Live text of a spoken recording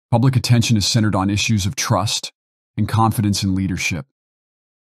Public attention is centered on issues of trust and confidence in leadership.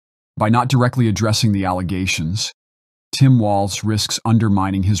 By not directly addressing the allegations, Tim Walz risks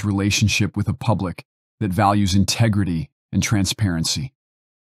undermining his relationship with a public that values integrity and transparency.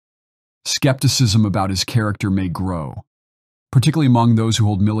 Skepticism about his character may grow, particularly among those who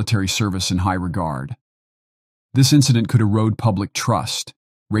hold military service in high regard. This incident could erode public trust,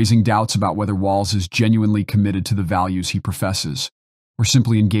 raising doubts about whether Walz is genuinely committed to the values he professes, or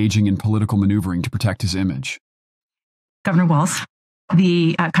simply engaging in political maneuvering to protect his image. Governor Walz,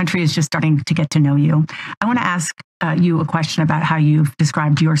 the country is just starting to get to know you. I want to ask you a question about how you've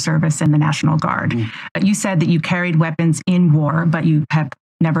described your service in the National Guard. You said that you carried weapons in war, but you have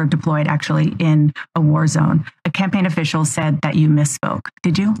never deployed actually in a war zone. A campaign official said that you misspoke.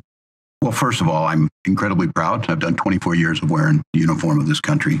 Did you? Well, first of all, I'm incredibly proud. I've done 24 years of wearing the uniform of this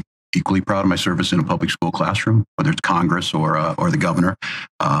country. Equally proud of my service in a public school classroom, whether it's Congress or the governor.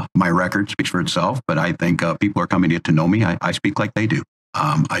 My record speaks for itself, but I think people are coming to get to know me. I speak like they do.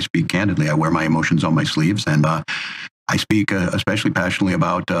 I speak candidly. I wear my emotions on my sleeves, and I speak especially passionately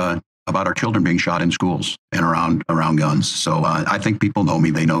about our children being shot in schools and around guns. So I think people know me.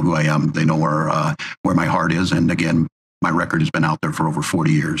 They know who I am. They know where my heart is. And again, my record has been out there for over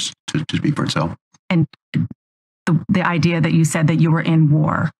 40 years to speak for itself. And the idea that you said that you were in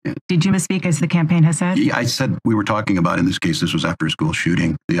war, did you misspeak as the campaign has said? Yeah, I said we were talking about, in this case, this was after a school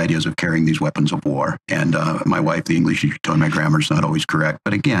shooting, the ideas of carrying these weapons of war. And my wife, the English teacher, told me my grammar is not always correct.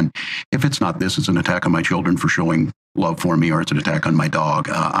 But again, if it's not this, it's an attack on my children for showing love for me, or it's an attack on my dog.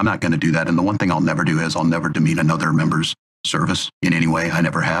 I'm not going to do that. And the one thing I'll never do is I'll never demean another member's service in any way. I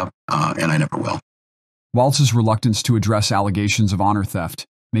never have, and I never will. Walz's reluctance to address allegations of honor theft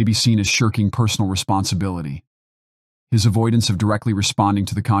may be seen as shirking personal responsibility. His avoidance of directly responding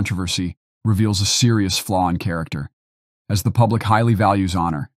to the controversy reveals a serious flaw in character, as the public highly values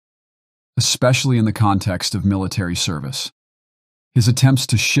honor, especially in the context of military service. His attempts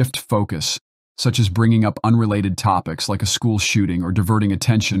to shift focus, such as bringing up unrelated topics like a school shooting or diverting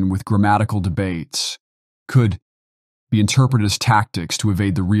attention with grammatical debates, could be interpreted as tactics to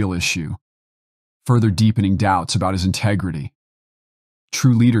evade the real issue, further deepening doubts about his integrity.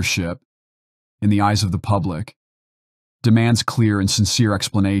 True leadership, in the eyes of the public, demands clear and sincere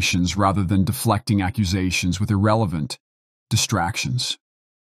explanations rather than deflecting accusations with irrelevant distractions.